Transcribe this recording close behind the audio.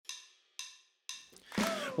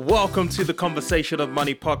Welcome to the Conversation of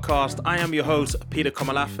Money podcast. I am your host, Peter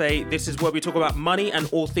Komalafe. This is where we talk about money and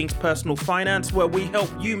all things personal finance, where we help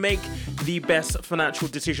you make the best financial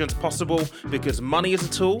decisions possible because money is a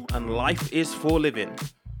tool and life is for living.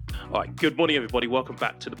 All right, good morning, everybody. Welcome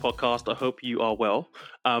back to the podcast. I hope you are well.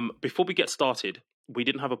 Before we get started, we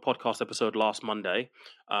didn't have a podcast episode last Monday,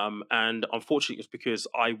 and unfortunately, it's because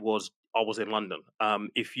I was in London.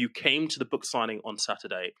 If you came to the book signing on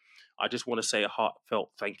Saturday, I just want to say a heartfelt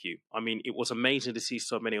thank you. I mean, it was amazing to see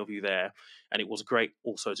so many of you there, and it was great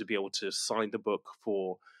also to be able to sign the book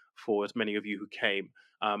for as many of you who came,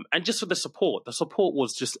 and just for the support. The support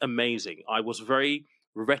was just amazing. I was very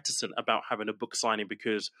reticent about having a book signing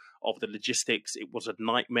because of the logistics. It was a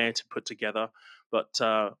nightmare to put together, but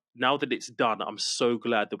now that it's done, I'm so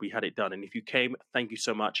glad that we had it done. And if you came, thank you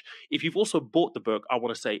so much. If you've also bought the book, I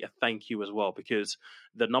want to say a thank you as well, because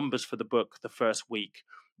the numbers for the book the first week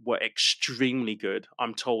were extremely good.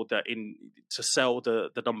 I'm told that to sell the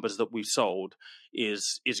numbers that we've sold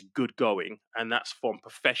is good going, and that's from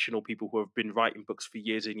professional people who have been writing books for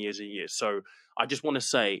years and years and years. So I just want to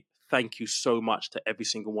say thank you so much to every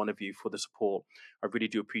single one of you for the support. I really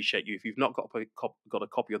do appreciate you. If you've not got a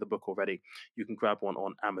copy of the book already, you can grab one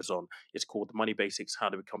on Amazon. It's called The Money Basics: How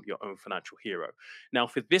to Become Your Own Financial Hero. Now,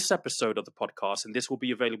 for this episode of the podcast, and this will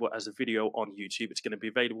be available as a video on YouTube, it's going to be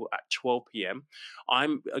available at 12 p.m.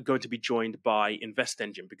 I'm going to be joined by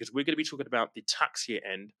InvestEngine because we're going to be talking about the tax year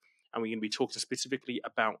end, and we're going to be talking specifically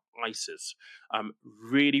about ISAs.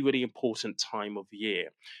 Really, really important time of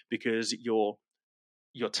year because your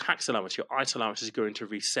tax allowance, your ISA allowance is going to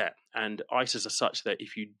reset, and ISAs are such that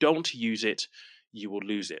if you don't use it, you will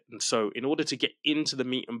lose it. And so in order to get into the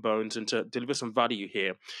meat and bones and to deliver some value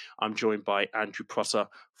here, I'm joined by Andrew Prosser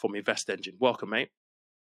from InvestEngine. Welcome, mate.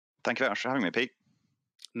 Thank you very much for having me, Pete.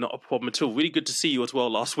 Not a problem at all. Really good to see you as well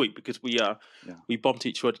last week because we bumped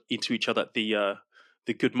into each other at the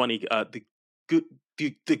Good Money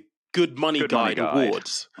Good Money Guide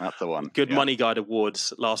Awards. That's the one. Good Money Guide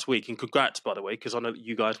Awards last week. And congrats, by the way, because I know that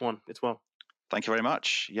you guys won as well. Thank you very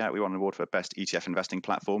much. Yeah, we won an award for Best ETF Investing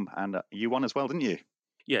Platform, and you won as well, didn't you?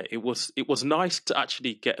 Yeah, it was nice to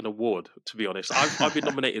actually get an award, to be honest. I've been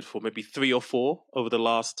nominated for maybe 3 or 4 over the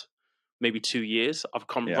last maybe 2 years. I've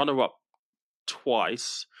come runner-up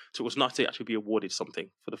twice. So it was nice to actually be awarded something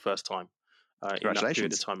for the first time in that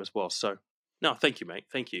period of time as well. So no, thank you, mate.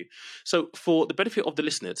 Thank you. So for the benefit of the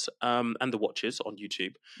listeners and the watchers on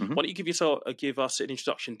YouTube, why don't you give us an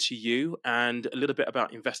introduction to you and a little bit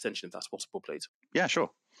about InvestEngine, if that's possible, please? Yeah,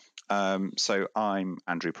 sure. So I'm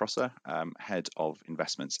Andrew Prosser, Head of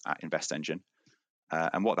Investments at InvestEngine.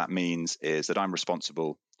 And what that means is that I'm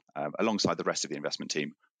responsible, alongside the rest of the investment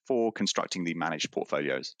team, for constructing the managed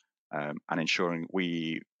portfolios and ensuring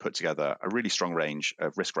we put together a really strong range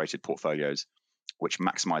of risk-rated portfolios which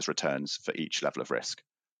maximize returns for each level of risk.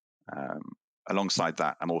 Alongside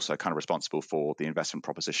that, I'm also kind of responsible for the investment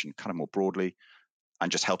proposition kind of more broadly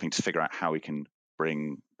and just helping to figure out how we can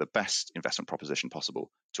bring the best investment proposition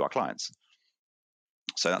possible to our clients.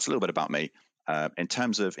 So that's a little bit about me. In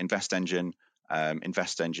terms of InvestEngine,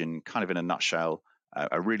 InvestEngine kind of in a nutshell, they're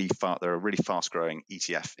a really fast-growing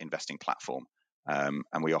ETF investing platform. And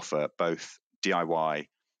we offer both DIY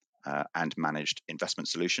and managed investment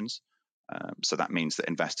solutions. So that means that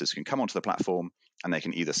investors can come onto the platform and they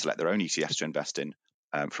can either select their own ETFs to invest in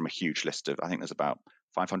from a huge list of, I think there's about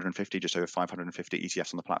 550, just over 550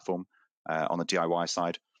 ETFs on the platform on the DIY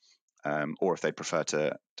side. Or if they prefer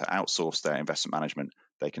to outsource their investment management,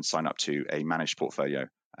 they can sign up to a managed portfolio,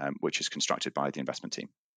 which is constructed by the investment team.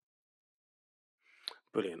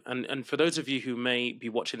 Brilliant. And for those of you who may be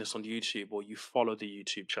watching this on YouTube or you follow the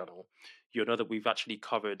YouTube channel, you'll know that we've actually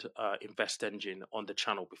covered InvestEngine on the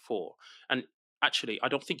channel before. And actually, I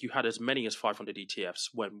don't think you had as many as 500 ETFs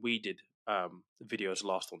when we did videos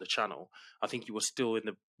last on the channel. I think you were still in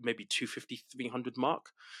the maybe 250, 300 mark.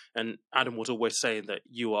 And Adam was always saying that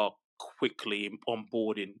you are quickly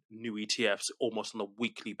onboarding new ETFs almost on a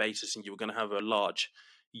weekly basis, and you were going to have a large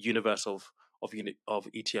universe of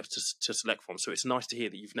ETFs to select from. So it's nice to hear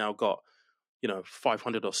that you've now got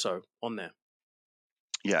 500 or so on there.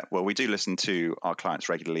 Yeah, well, we do listen to our clients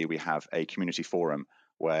regularly. We have a community forum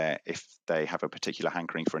where if they have a particular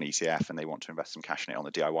hankering for an ETF and they want to invest some cash in it on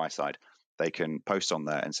the DIY side, they can post on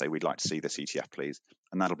there and say, we'd like to see this ETF, please.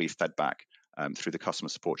 And that'll be fed back through the customer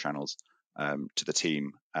support channels to the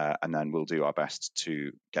team. And then we'll do our best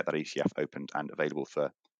to get that ETF opened and available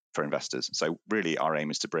for investors. So really our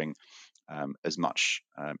aim is to bring as much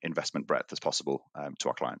investment breadth as possible to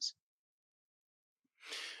our clients.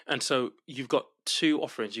 And so you've got two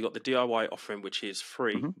offerings. You've got the DIY offering, which is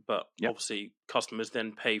free, but Yep, obviously customers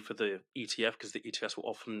then pay for the ETF because the ETFs will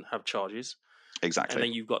often have charges. And exactly.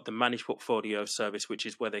 then you've got the managed portfolio service, which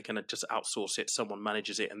is where they can just outsource it. Someone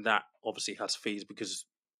manages it, and that obviously has fees because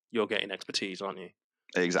you're getting expertise, aren't you?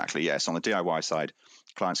 Exactly. Yes. On the DIY side,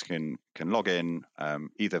 clients can log in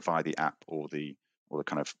either via the app or the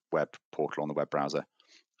kind of web portal on the web browser,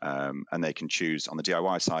 and they can choose on the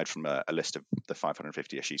DIY side from a list of the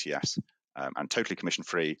 550-ish ETFs, and totally commission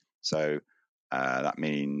free. So that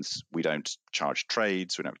means we don't charge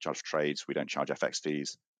trades. We don't charge trades. We don't charge FX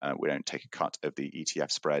fees. We don't take a cut of the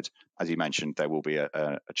ETF spread. As you mentioned, there will be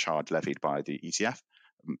a charge levied by the ETF,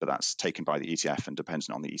 but that's taken by the ETF and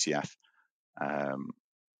dependent on the ETF.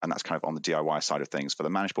 And that's kind of on the DIY side of things. For the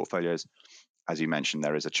managed portfolios, as you mentioned,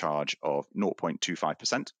 there is a charge of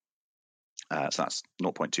 0.25%. So that's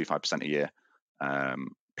 0.25% a year,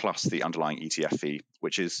 plus the underlying ETF fee,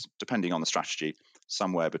 which is, depending on the strategy,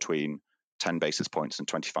 somewhere between 10 basis points and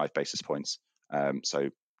 25 basis points. So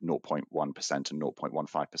 0.1% and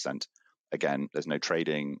 0.15%. Again, there's no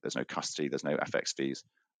trading, there's no custody, there's no FX fees.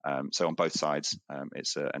 So on both sides,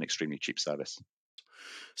 it's an extremely cheap service.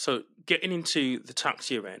 So getting into the tax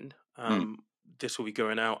year end, this will be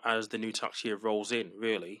going out as the new tax year rolls in,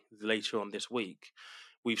 really, later on this week.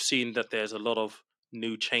 We've seen that there's a lot of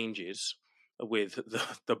new changes with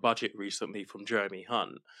the budget recently from Jeremy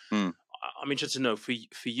Hunt. I'm interested to know, for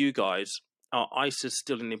you guys, are ISAs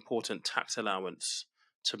still an important tax allowance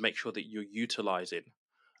to make sure that you're utilising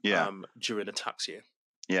during the tax year?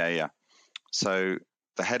 Yeah. So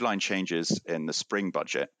the headline changes in the spring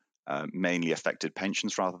budget mainly affected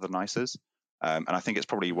pensions rather than ISAs. And I think it's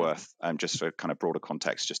probably worth, just for kind of broader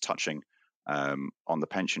context, just touching on the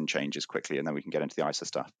pension changes quickly, and then we can get into the ISA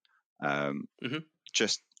stuff.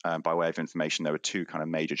 Just by way of information, there were two kind of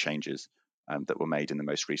major changes that were made in the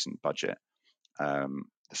most recent budget.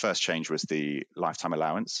 The first change was the lifetime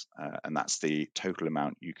allowance, and that's the total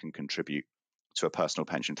amount you can contribute to a personal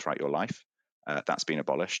pension throughout your life. That's been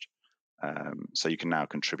abolished. So you can now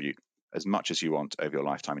contribute as much as you want over your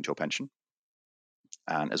lifetime into your pension.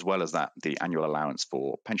 And as well as that, the annual allowance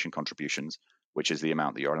for pension contributions, which is the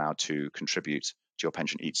amount that you're allowed to contribute to your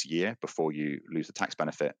pension each year before you lose the tax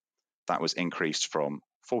benefit, that was increased from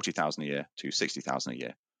 40,000 a year to 60,000 a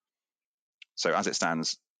year. So as it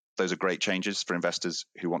stands, those are great changes for investors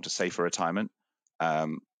who want to save for retirement,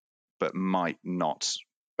 but might not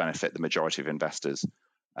benefit the majority of investors.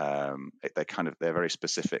 They're very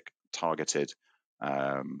specific, targeted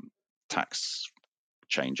tax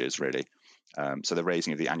changes, really. So the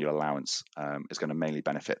raising of the annual allowance is going to mainly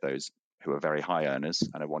benefit those who are very high earners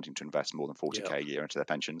and are wanting to invest more than 40k a year into their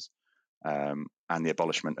pensions. And the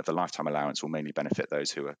abolishment of the lifetime allowance will mainly benefit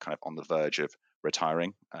those who are kind of on the verge of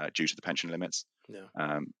retiring due to the pension limits,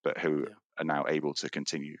 but who are now able to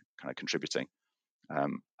continue kind of contributing.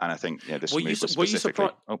 And I think this move was specifically...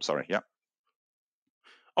 Oh, sorry, yeah.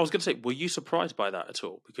 I was going to say, were you surprised by that at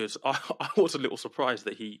all? Because I was a little surprised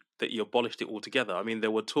that he abolished it altogether. I mean, there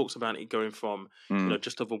were talks about it going from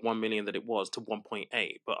just over 1 million that it was to 1.8,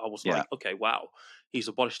 but I was like, okay, wow, he's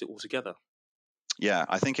abolished it altogether. Yeah,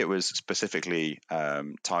 I think it was specifically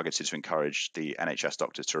targeted to encourage the NHS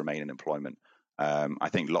doctors to remain in employment. I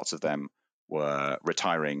think lots of them were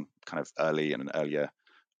retiring kind of early in an earlier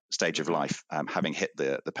stage of life, having hit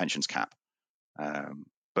the pensions cap.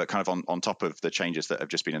 But kind of on top of the changes that have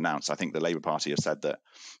just been announced, I think the Labour Party have said that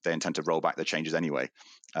they intend to roll back the changes anyway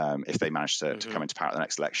if they manage to come into power at the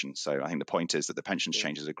next election. So I think the point is that the pensions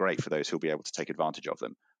changes are great for those who'll be able to take advantage of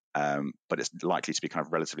them. But it's likely to be kind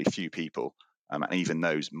of relatively few people, and even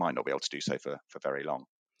those might not be able to do so for very long.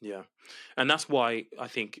 Yeah. And that's why I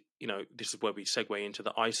think, this is where we segue into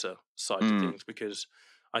the ISA side of things, because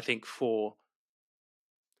I think for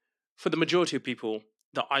the majority of people,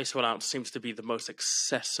 the ISA allowance seems to be the most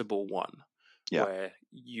accessible one, where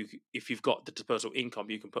if you've got the disposable income,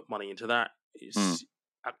 you can put money into that. It's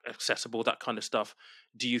accessible, that kind of stuff.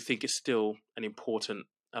 Do you think it's still an important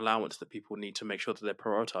allowance that people need to make sure that they're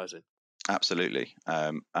prioritizing? Absolutely.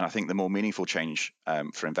 And I think the more meaningful change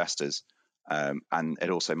for investors, and it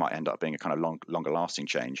also might end up being a kind of longer lasting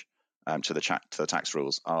change to the tax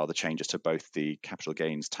rules, are the changes to both the capital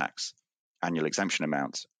gains tax annual exemption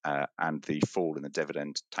amount and the fall in the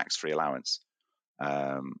dividend tax-free allowance.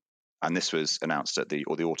 And this was announced at the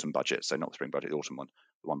autumn budget, so not the spring budget, the autumn one,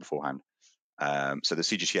 the one beforehand. So the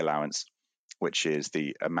CGT allowance, which is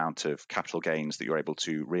the amount of capital gains that you're able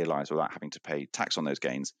to realise without having to pay tax on those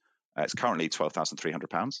gains, it's currently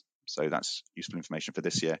 £12,300. So that's useful information for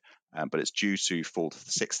this year, but it's due to fall to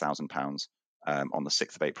 £6,000 on the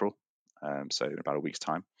 6th of April, so in about a week's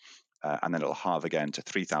time. and then it'll halve again to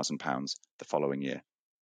 £3,000 the following year.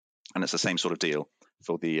 And it's the same sort of deal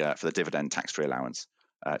for the dividend tax-free allowance.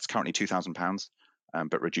 It's currently £2,000,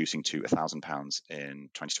 but reducing to £1,000 in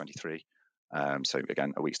 2023. So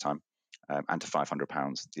again, a week's time, and to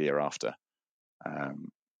 £500 the year after.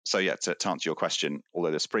 So yeah, to answer your question,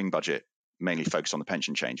 although the spring budget mainly focused on the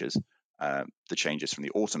pension changes, the changes from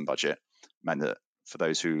the autumn budget meant that for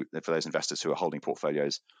those investors who are holding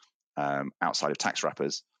portfolios outside of tax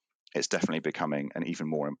wrappers, it's definitely becoming an even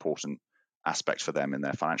more important aspect for them in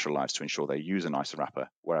their financial lives to ensure they use an ISA wrapper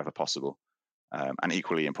wherever possible. And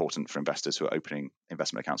equally important for investors who are opening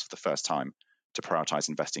investment accounts for the first time to prioritize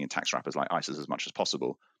investing in tax wrappers like ISAs as much as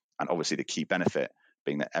possible. And obviously the key benefit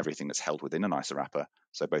being that everything that's held within an ISA wrapper,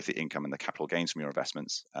 so both the income and the capital gains from your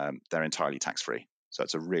investments, they're entirely tax-free. So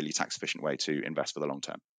it's a really tax-efficient way to invest for the long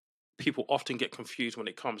term. People often get confused when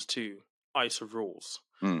it comes to ISA rules.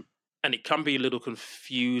 Mm. And it can be a little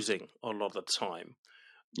confusing a lot of the time.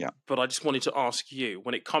 Yeah. But I just wanted to ask you,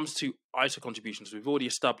 when it comes to ISA contributions, we've already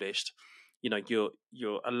established,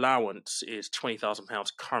 your allowance is £20,000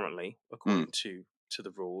 currently, according to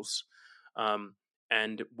the rules.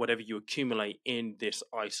 And whatever you accumulate in this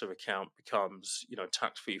ISA account becomes,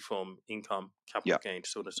 tax-free from income, capital gain,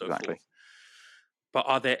 so on and so forth. But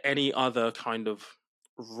are there any other kind of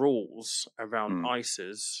rules around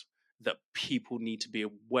ISAs that people need to be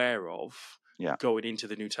aware of going into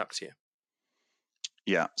the new tax year?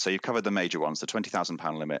 Yeah, so you've covered the major ones, the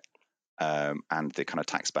 £20,000 limit, and the kind of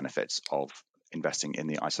tax benefits of investing in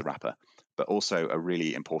the ISA wrapper. But also a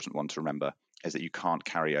really important one to remember is that you can't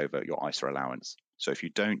carry over your ISA allowance. So if you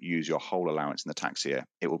don't use your whole allowance in the tax year,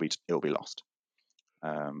 it will be lost.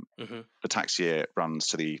 The tax year runs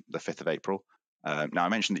to the 5th of April. Now, I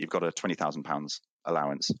mentioned that you've got a £20,000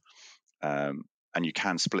 allowance, and you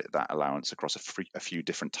can split that allowance across a few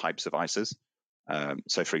different types of ISAs.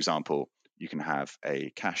 So, for example, you can have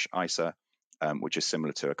a cash ISA, which is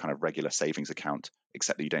similar to a kind of regular savings account,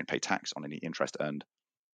 except that you don't pay tax on any interest earned.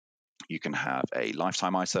 You can have a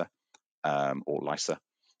lifetime ISA, or LISA,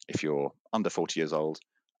 if you're under 40 years old,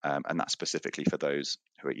 and that's specifically for those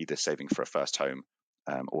who are either saving for a first home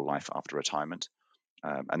or life after retirement.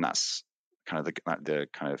 And that's kind of the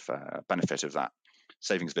kind of benefit of that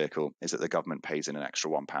savings vehicle is that the government pays in an extra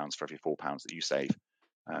 £1 for every £4 that you save,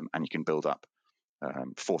 and you can build up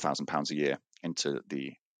 £4,000 a year into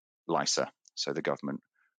the LISA, so the government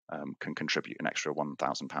can contribute an extra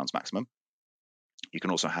 £1,000 maximum. You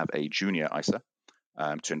can also have a junior ISA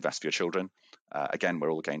to invest for your children, again, where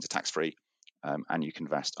all the gains are tax-free, and you can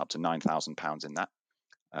invest up to £9,000 in that.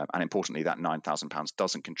 And importantly, that £9,000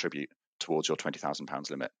 doesn't contribute towards your £20,000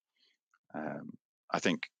 limit. I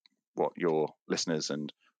think what your listeners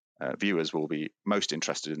and viewers will be most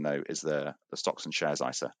interested in, though, is the stocks and shares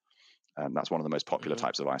ISA. That's one of the most popular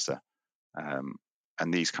types of ISA.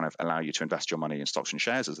 And these kind of allow you to invest your money in stocks and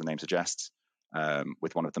shares, as the name suggests,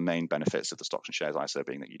 with one of the main benefits of the stocks and shares ISA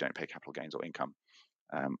being that you don't pay capital gains or income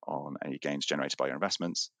on any gains generated by your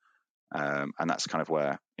investments. And that's kind of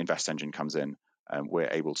where InvestEngine comes in. We're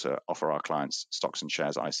able to offer our clients stocks and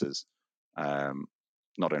shares ISAs,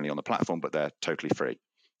 not only on the platform, but they're totally free.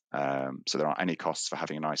 So there aren't any costs for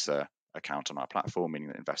having an ISA account on our platform, meaning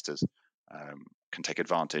that investors can take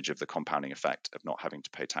advantage of the compounding effect of not having to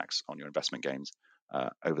pay tax on your investment gains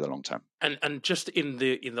over the long term. And just in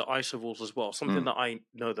the ISA rules as well, something that I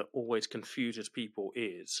know that always confuses people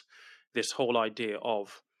is this whole idea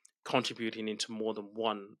of contributing into more than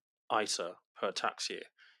one ISA per tax year.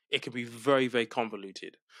 It can be very, very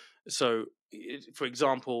convoluted. So, for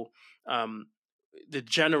example, the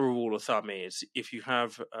general rule of thumb is if you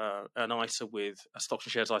have an ISA with a stocks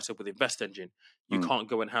and shares ISA with InvestEngine, you can't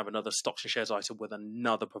go and have another stocks and shares ISA with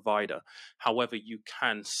another provider. However, you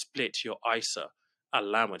can split your ISA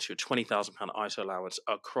allowance, your £20,000 ISA allowance,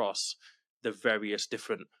 across the various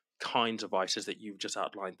different kinds of ISAs that you've just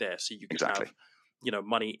outlined there. So you can have,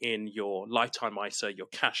 money in your lifetime ISA, your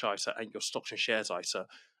cash ISA, and your stocks and shares ISA,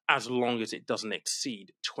 as long as it doesn't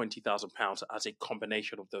exceed £20,000 as a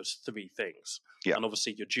combination of those three things. Yeah. And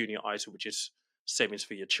obviously your junior ISA, which is savings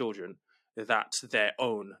for your children, that's their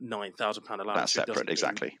own £9,000 allowance. That's separate,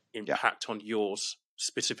 exactly. Impact on yours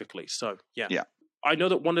specifically. So, yeah. I know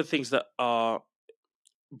that one of the things that are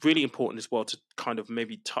really important as well to kind of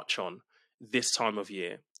maybe touch on this time of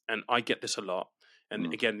year, and I get this a lot,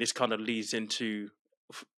 and again, this kind of leads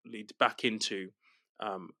back into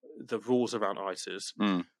the rules around ISAs.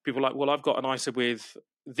 People are like, well, I've got an ISA with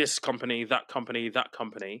this company, that company, that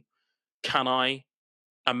company. Can I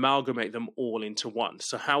amalgamate them all into one?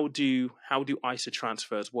 So how do ISA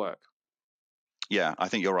transfers work? Yeah, I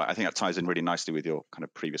think you're right. I think that ties in really nicely with your kind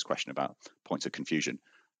of previous question about points of confusion.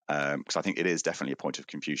 because I think it is definitely a point of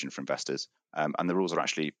confusion for investors, and the rules are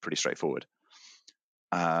actually pretty straightforward.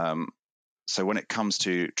 So when it comes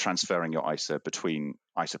to transferring your ISA between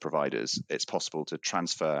ISA providers, it's possible to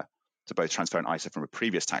both transfer an ISA from a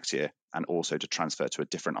previous tax year and also to transfer to a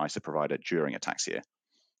different ISA provider during a tax year.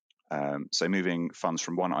 So moving funds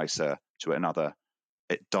from one ISA to another,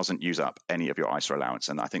 it doesn't use up any of your ISA allowance.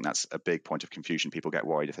 And I think that's a big point of confusion. People get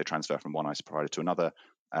worried if they transfer from one ISA provider to another,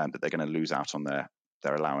 that they're going to lose out on their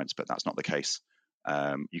allowance, but that's not the case.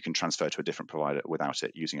 You can transfer to a different provider without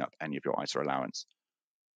it using up any of your ISA allowance.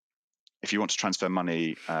 If you want to transfer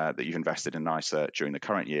money that you've invested in an ISA during the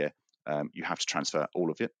current year, you have to transfer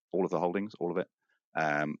all of the holdings, all of it.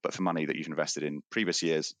 But for money that you've invested in previous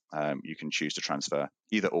years, you can choose to transfer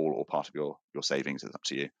either all or part of your savings. It's up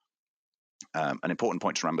to you. An important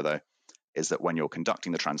point to remember, though, is that when you're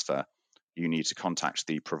conducting the transfer, you need to contact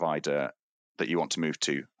the provider that you want to move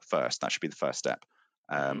to first. That should be the first step.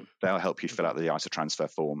 They'll help you fill out the ISA transfer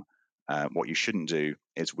form. What you shouldn't do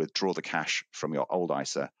is withdraw the cash from your old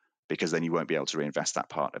ISA, because then you won't be able to reinvest that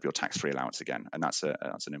part of your tax-free allowance again. And that's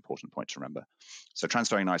an important point to remember. So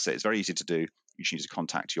transferring an ISA is very easy to do. You just need to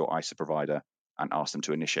contact your ISA provider and ask them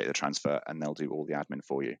to initiate the transfer, and they'll do all the admin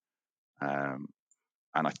for you.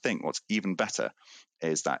 And I think what's even better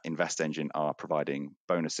is that InvestEngine are providing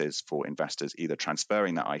bonuses for investors either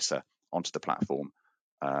transferring that ISA onto the platform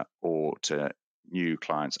or to new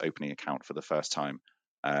clients opening an account for the first time.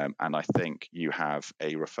 And I think you have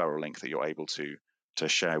a referral link that you're able to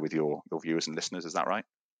share with your viewers and listeners. Is that right?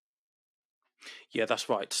 Yeah, that's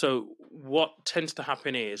right. So what tends to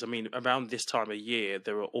happen is, I mean, around this time of year,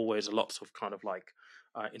 there are always lots of kind of like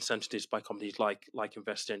incentives by companies like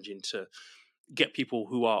InvestEngine to get people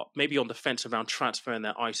who are maybe on the fence around transferring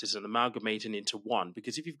their ISAs and amalgamating into one.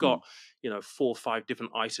 Because if you've got, 4 or 5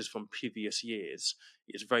 different ISAs from previous years,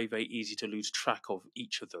 it's very, very easy to lose track of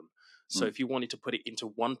each of them. So if you wanted to put it into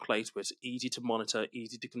one place where it's easy to monitor,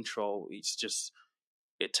 easy to control,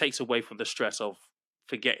 it takes away from the stress of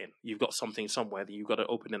forgetting you've got something somewhere that you've got to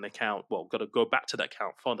open an account. Well, got to go back to that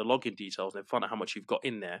account, find the login details, and find out how much you've got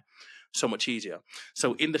in there. So much easier.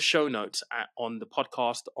 So in the show notes on the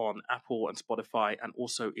podcast on Apple and Spotify, and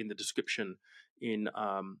also in the description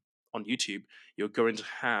on YouTube, you're going to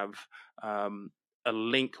have a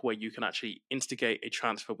link where you can actually instigate a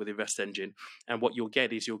transfer with InvestEngine, and what you'll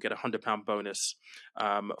get is you'll get £100 bonus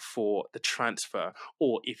for the transfer,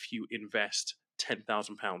 or if you invest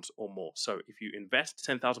 £10,000 or more. So if you invest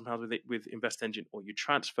 £10,000 with InvestEngine, or you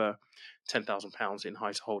transfer £10,000 in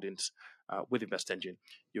ISA holdings with InvestEngine,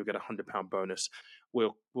 you'll get £100 bonus.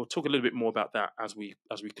 We'll talk a little bit more about that as we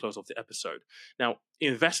close off the episode. Now,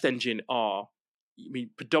 InvestEngine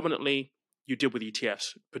predominantly you deal with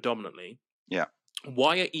ETFs predominantly. Yeah.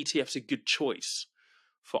 Why are ETFs a good choice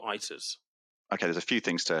for ISAs? Okay, there's a few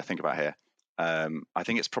things to think about here. I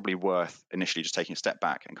think it's probably worth initially just taking a step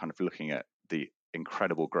back and kind of looking at the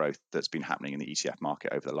incredible growth that's been happening in the ETF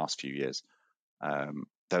market over the last few years.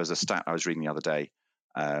 There was a stat I was reading the other day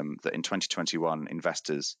that in 2021,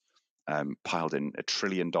 investors piled in $1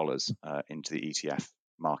 trillion into the ETF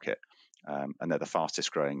market, and they're the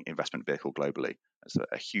fastest growing investment vehicle globally. That's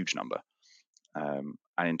a huge number. And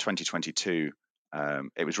in 2022,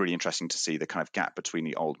 it was really interesting to see the kind of gap between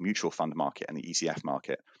the old mutual fund market and the ETF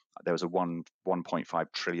market. There was a $1.5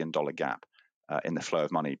 trillion gap in the flow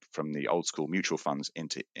of money from the old school mutual funds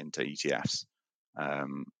into ETFs.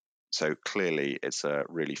 So clearly, it's a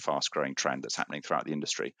really fast growing trend that's happening throughout the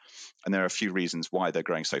industry. And there are a few reasons why they're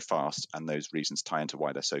growing so fast, and those reasons tie into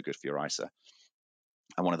why they're so good for your ISA.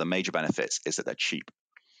 And one of the major benefits is that they're cheap.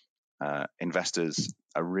 Investors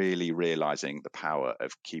are really realizing the power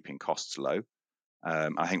of keeping costs low.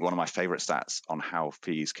 I think one of my favorite stats on how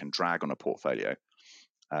fees can drag on a portfolio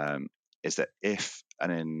is that if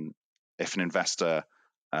an investor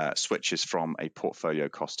switches from a portfolio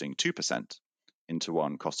costing 2% into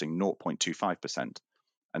one costing 0.25%,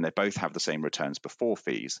 and they both have the same returns before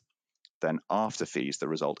fees, then after fees, the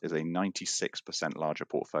result is a 96% larger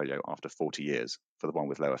portfolio after 40 years for the one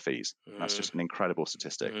with lower fees. That's just an incredible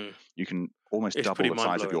statistic. You can almost double the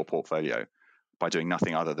size of your portfolio by doing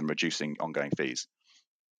nothing other than reducing ongoing fees.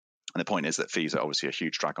 And the point is that fees are obviously a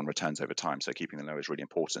huge drag on returns over time, so keeping them low is really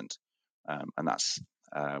important. And that's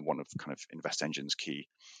one of kind of InvestEngine's key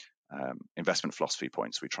investment philosophy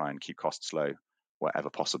points. We try and keep costs low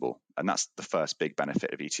wherever possible. And that's the first big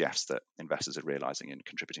benefit of ETFs that investors are realizing and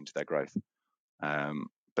contributing to their growth.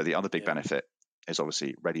 But the other big benefit is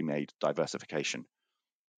obviously ready-made diversification.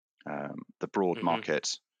 The broad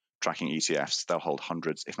market tracking ETFs, they'll hold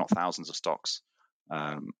hundreds, if not thousands of stocks.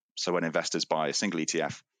 So when investors buy a single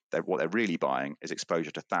ETF, what they're really buying is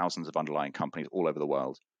exposure to thousands of underlying companies all over the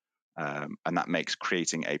world. And that makes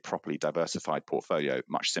creating a properly diversified portfolio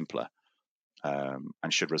much simpler,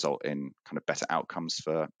 and should result in kind of better outcomes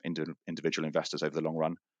for individual investors over the long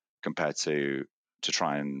run, compared to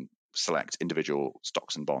try and select individual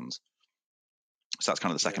stocks and bonds. So that's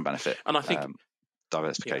kind of the second benefit. And I think,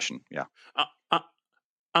 Diversification. Yeah. uh, uh,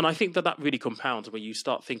 and I think that really compounds when you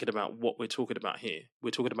start thinking about what we're talking about here.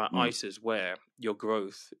 We're talking about ISAs where your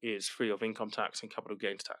growth is free of income tax and capital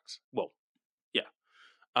gains tax. Well, yeah.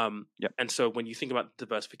 Yep. And so when you think about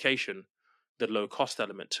diversification, the low cost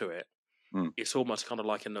element to it, it's almost kind of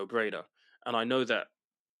like a no-brainer. And I know that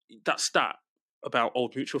stat about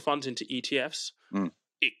old mutual funds into ETFs,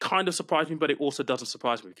 it kind of surprised me, but it also doesn't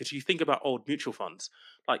surprise me, because you think about old mutual funds,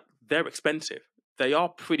 like, they're expensive. They are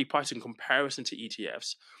pretty priced in comparison to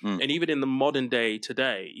ETFs. And even in the modern day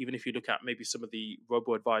today, even if you look at maybe some of the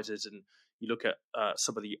robo-advisors and you look at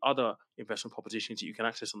some of the other investment propositions that you can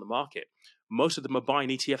access on the market, most of them are buying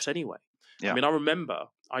ETFs anyway. Yeah. I mean, I remember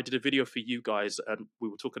I did a video for you guys, and we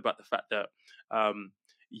were talking about the fact that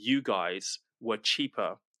you guys were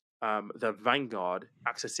cheaper than Vanguard,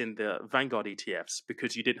 accessing the Vanguard ETFs,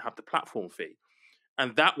 because you didn't have the platform fee.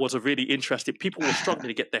 And that was a really interesting, people were struggling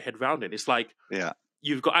to get their head around it. It's like,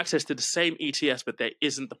 you've got access to the same ETFs, but there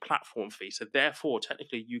isn't the platform fee. So therefore,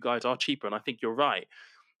 technically, you guys are cheaper. And I think you're right.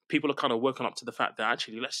 People are kind of working up to the fact that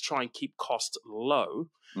actually, let's try and keep costs low,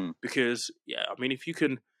 because, I mean, if you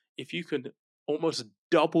can almost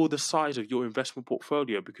double the size of your investment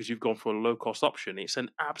portfolio because you've gone for a low cost option, it's an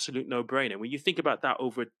absolute no brainer. When you think about that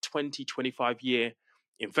over a 20, 25 year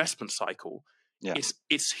investment cycle,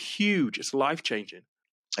 it's huge. It's life changing.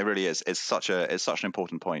 It really is. It's such an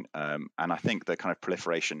important point. And I think the kind of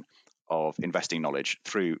proliferation of investing knowledge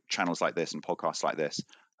through channels like this and podcasts like this,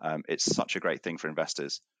 it's such a great thing for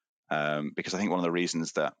investors. Because I think one of the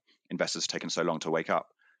reasons that investors have taken so long to wake up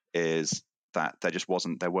is that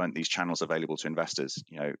there weren't these channels available to investors,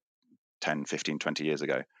 10, 15, 20 years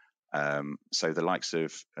ago. So the likes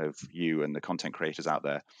of you and the content creators out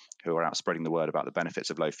there who are out spreading the word about the benefits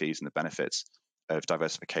of low fees and the benefits of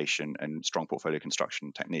diversification and strong portfolio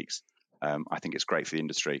construction techniques, I think it's great for the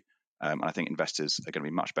industry. And I think investors are going to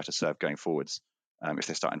be much better served going forwards if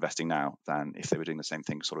they start investing now than if they were doing the same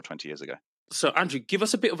thing sort of 20 years ago. So, Andrew, give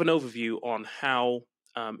us a bit of an overview on how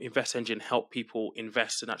InvestEngine help people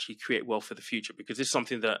invest and actually create wealth for the future, because this is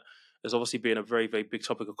something that has obviously been a very, very big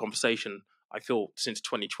topic of conversation, I feel, since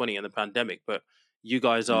 2020 and the pandemic. But you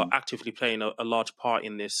guys are actively playing a large part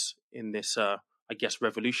in this, I guess,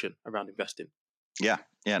 revolution around investing. Yeah.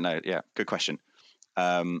 Good question.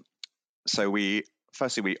 So we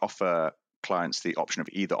offer clients the option of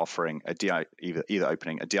either opening a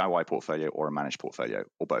DIY portfolio or a managed portfolio,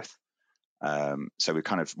 or both. So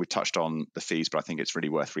we touched on the fees, but I think it's really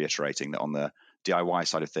worth reiterating that on the DIY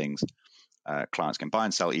side of things, clients can buy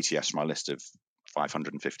and sell ETFs from our list of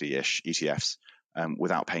 550-ish ETFs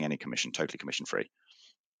without paying any commission, totally commission free.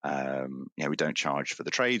 We don't charge for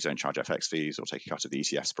the trades, don't charge FX fees or take a cut of the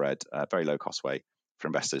ETF spread. Very low cost way for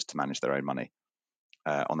investors to manage their own money.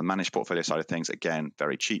 On the managed portfolio side of things, again,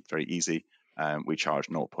 very cheap, very easy. We charge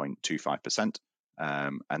 0.25%,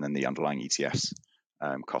 and then the underlying ETFs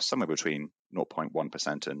cost somewhere between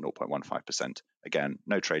 0.1% and 0.15%. Again,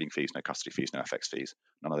 no trading fees, no custody fees, no FX fees,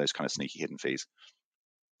 none of those kind of sneaky hidden fees.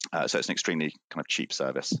 So it's an extremely kind of cheap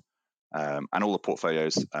service. And all the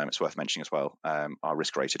portfolios, it's worth mentioning as well, are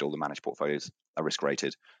risk rated. All the managed portfolios are risk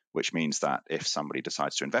rated, which means that if somebody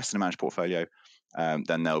decides to invest in a managed portfolio,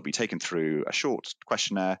 then they'll be taken through a short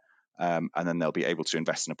questionnaire, and then they'll be able to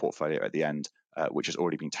invest in a portfolio at the end, which has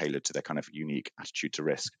already been tailored to their kind of unique attitude to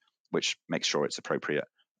risk, which makes sure it's appropriate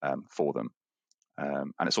for them.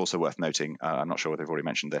 And it's also worth noting, I'm not sure whether I've already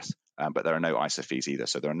mentioned this, but there are no ISA fees either.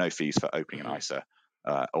 So there are no fees for opening an ISA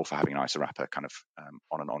or for having an ISA wrapper kind of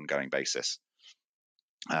on an ongoing basis.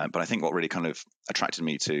 But I think what really kind of attracted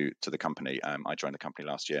me to the company, I joined the company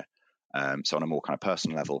last year. So on a more kind of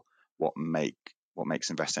personal level, what makes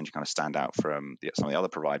InvestEngine kind of stand out from some of the other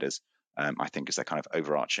providers, I think, is their kind of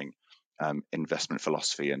overarching investment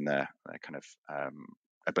philosophy and their kind of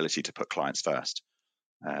ability to put clients first.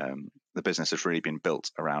 The business has really been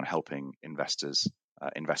built around helping investors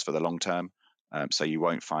invest for the long term. So you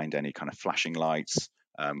won't find any kind of flashing lights.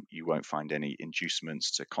 You won't find any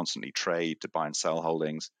inducements to constantly trade, to buy and sell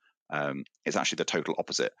holdings. It's actually the total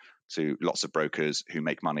opposite to lots of brokers who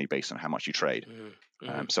make money based on how much you trade.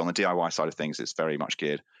 So on the DIY side of things, it's very much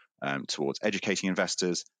geared towards educating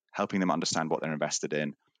investors, helping them understand what they're invested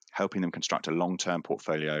in, helping them construct a long-term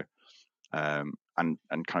portfolio. And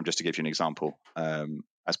kind of just to give you an example,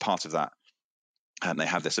 as part of that, they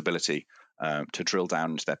have this ability to drill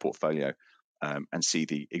down into their portfolio and see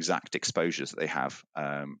the exact exposures that they have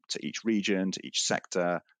to each region, to each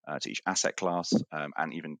sector, to each asset class,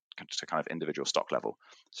 and even to kind of individual stock level.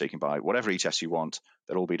 So you can buy whatever ETFs you want.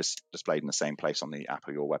 They'll all be displayed in the same place on the app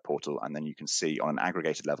or your web portal, and then you can see on an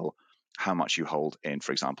aggregated level how much you hold in,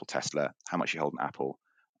 for example, Tesla, how much you hold in Apple,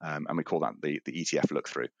 and we call that the ETF look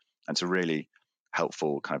through. And it's a really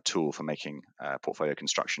helpful kind of tool for making portfolio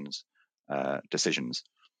constructions decisions.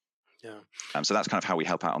 Yeah. So that's kind of how we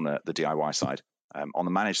help out on the DIY side. On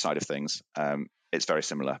the managed side of things, it's very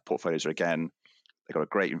similar. Portfolios are, again, they've got a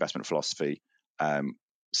great investment philosophy,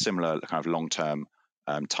 similar kind of long-term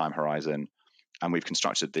time horizon, and we've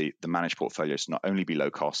constructed the managed portfolios to not only be low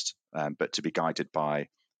cost, but to be guided by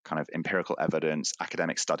kind of empirical evidence,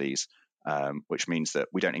 academic studies, which means that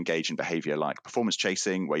we don't engage in behavior like performance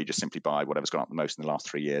chasing, where you just simply buy whatever's gone up the most in the last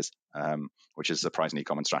 3 years, which is a surprisingly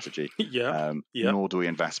common strategy. Yeah. Nor do we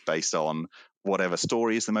invest based on whatever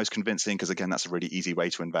story is the most convincing, because again, that's a really easy way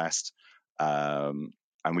to invest.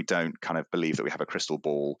 And we don't kind of believe that we have a crystal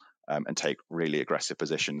ball and take really aggressive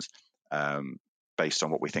positions based on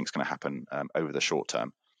what we think is going to happen over the short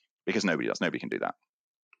term, because nobody does. Nobody can do that.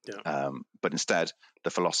 Yeah. But instead, the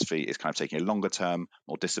philosophy is kind of taking a longer term,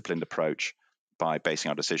 more disciplined approach by basing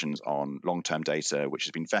our decisions on long-term data, which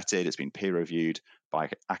has been vetted, it's been peer reviewed by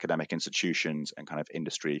academic institutions and kind of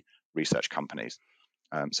industry research companies.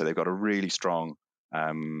 So they've got a really strong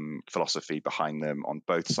philosophy behind them on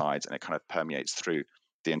both sides, and it kind of permeates through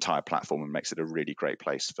the entire platform and makes it a really great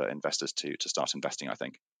place for investors to start investing, I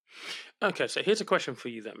think. Okay, so here's a question for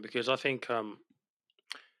you then, because I think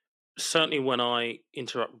certainly when I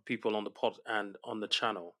interact with people on the pod and on the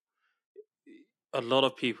channel, a lot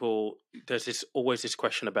of people, there's always this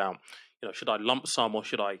question about, should I lump sum or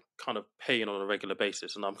should I kind of pay in on a regular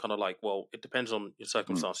basis? And I'm kind of like, well, it depends on your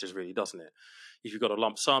circumstances, really, doesn't it? If you've got a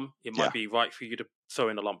lump sum, it might be right for you to throw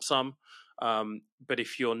in a lump sum. But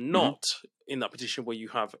if you're not in that position where you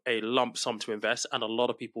have a lump sum to invest, and a lot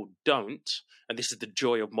of people don't, and this is the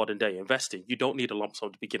joy of modern day investing, you don't need a lump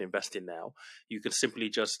sum to begin investing now. You can simply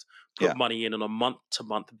just put money in on a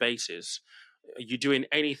month-to-month basis. Are you doing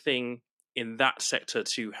anything in that sector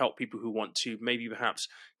to help people who want to maybe perhaps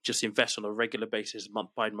just invest on a regular basis, month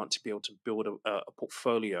by month, to be able to build a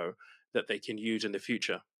portfolio that they can use in the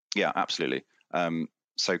future? Yeah, absolutely.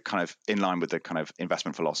 So kind of in line with the kind of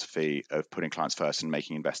investment philosophy of putting clients first and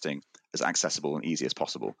making investing as accessible and easy as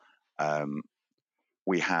possible.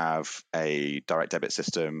 We have a direct debit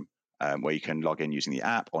system where you can log in using the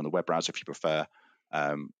app or on the web browser if you prefer,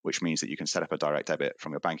 which means that you can set up a direct debit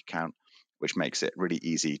from your bank account, which makes it really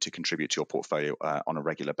easy to contribute to your portfolio on a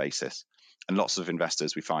regular basis. And lots of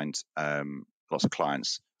investors, we find, lots of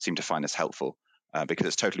clients seem to find this helpful because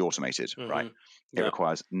it's totally automated, right? It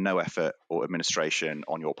requires no effort or administration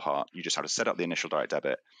on your part. You just have to set up the initial direct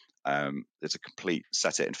debit. There's a complete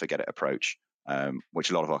set it and forget it approach, which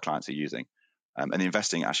a lot of our clients are using. And the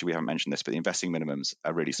investing, actually, we haven't mentioned this, but the investing minimums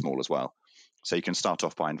are really small as well. So you can start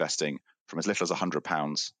off by investing from as little as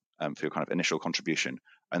 £100 for your kind of initial contribution,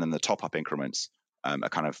 and then the top-up increments are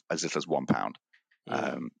kind of as little as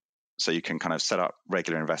 £1. So you can kind of set up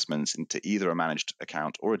regular investments into either a managed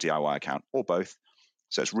account or a DIY account or both.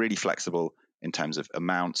 So it's really flexible in terms of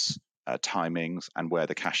amounts, timings, and where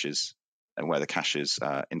the cash is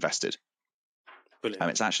invested.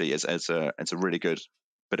 It's actually it's a really good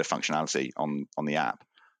bit of functionality on the app.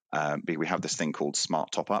 We have this thing called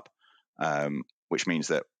Smart Top Up, which means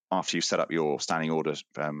that after you've set up your standing order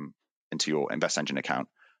into your InvestEngine account,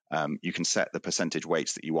 you can set the percentage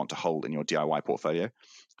weights that you want to hold in your DIY portfolio.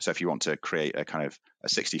 So if you want to create a kind of a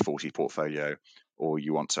 60-40 portfolio, or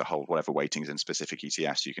you want to hold whatever weightings in specific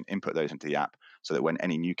ETFs, you can input those into the app so that when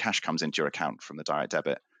any new cash comes into your account from the direct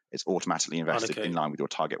debit, it's automatically invested in line with your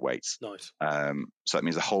target weights. Nice. So it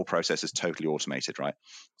means the whole process is totally automated, right?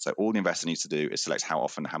 So all the investor needs to do is select how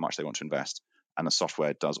often, how much they want to invest, and the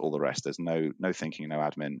software does all the rest. There's no thinking, no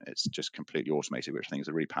admin. It's just completely automated, which I think is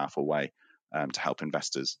a really powerful way to help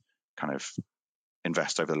investors kind of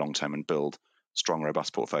invest over the long term and build strong,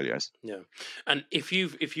 robust portfolios. Yeah, and if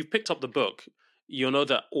you've picked up the book, you'll know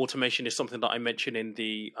that automation is something that I mention in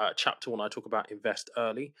the chapter when I talk about invest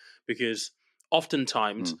early, because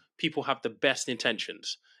oftentimes people have the best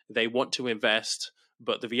intentions. They want to invest,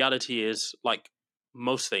 but the reality is, like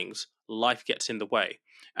most things, life gets in the way,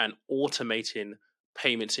 and automating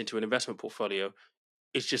payments into an investment portfolio,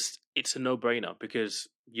 it's a no-brainer, because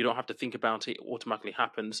you don't have to think about it. It automatically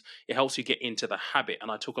happens. It helps you get into the habit. And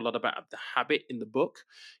I talk a lot about the habit in the book.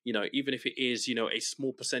 Even if it is, a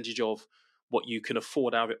small percentage of what you can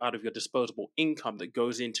afford out of your disposable income that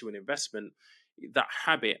goes into an investment, that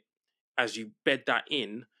habit, as you bed that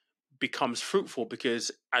in, becomes fruitful,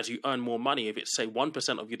 because as you earn more money, if it's say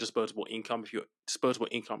 1% of your disposable income, if your disposable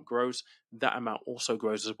income grows, that amount also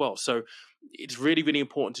grows as well. So it's really, really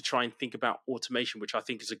important to try and think about automation, which I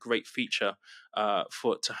think is a great feature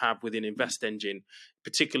to have within InvestEngine,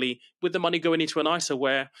 particularly with the money going into an ISA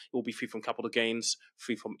where it will be free from capital gains,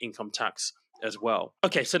 free from income tax as well.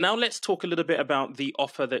 Okay, so now let's talk a little bit about the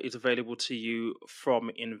offer that is available to you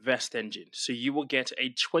from InvestEngine. So you will get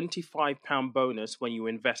a £25 bonus when you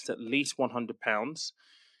invest at least £100,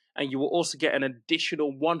 and you will also get an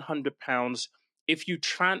additional £100 if you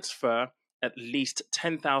transfer at least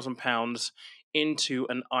 £10,000 into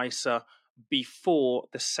an ISA before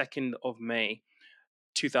the 2nd of May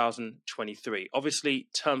 2023. Obviously,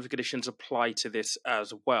 terms and conditions apply to this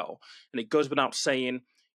as well. And it goes without saying,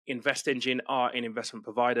 InvestEngine are an investment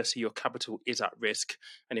provider, so your capital is at risk.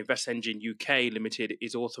 And InvestEngine UK Limited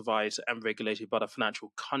is authorized and regulated by the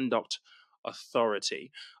Financial Conduct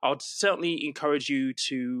Authority. I would certainly encourage you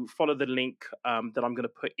to follow the link that I'm going to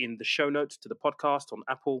put in the show notes to the podcast on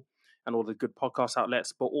Apple and all the good podcast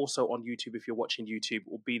outlets, but also on YouTube. If you're watching YouTube, it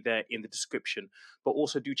will be there in the description. But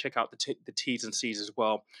also do check out the T's and C's as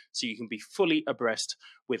well, so you can be fully abreast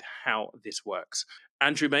with how this works.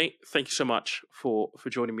 Andrew, mate, thank you so much for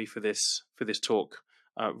joining me for this talk.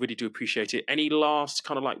 Really do appreciate it. Any last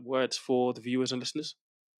kind of like words for the viewers and listeners?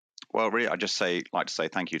 Well, really, I just like to say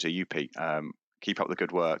thank you to you, Pete. Keep up the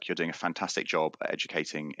good work. You're doing a fantastic job at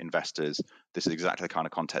educating investors. This is exactly the kind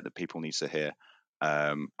of content that people need to hear.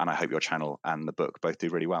 And I hope your channel and the book both do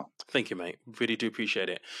really well. Thank you, mate. Really do appreciate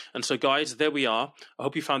it. And so, guys, there we are. I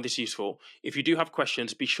hope you found this useful. If you do have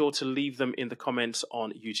questions, be sure to leave them in the comments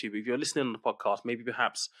on YouTube. If you're listening on the podcast, maybe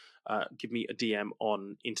perhaps give me a DM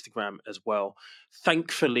on Instagram as well.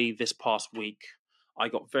 Thankfully, this past week, I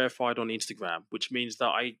got verified on Instagram, which means that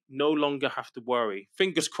I no longer have to worry.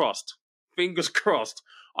 Fingers crossed.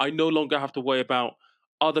 I no longer have to worry about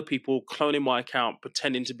other people cloning my account,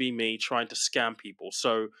 pretending to be me, trying to scam people.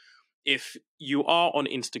 So if you are on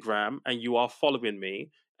Instagram and you are following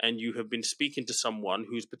me and you have been speaking to someone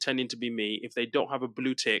who's pretending to be me, if they don't have a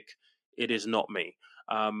blue tick, it is not me.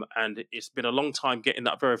 And it's been a long time getting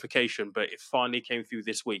that verification, but it finally came through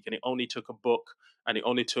this week. And it only took a book and it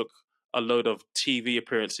only took a load of TV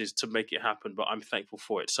appearances to make it happen, but I'm thankful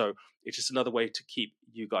for it. So it's just another way to keep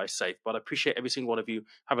you guys safe. But I appreciate every single one of you.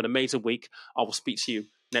 Have an amazing week. I will speak to you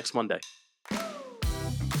next Monday.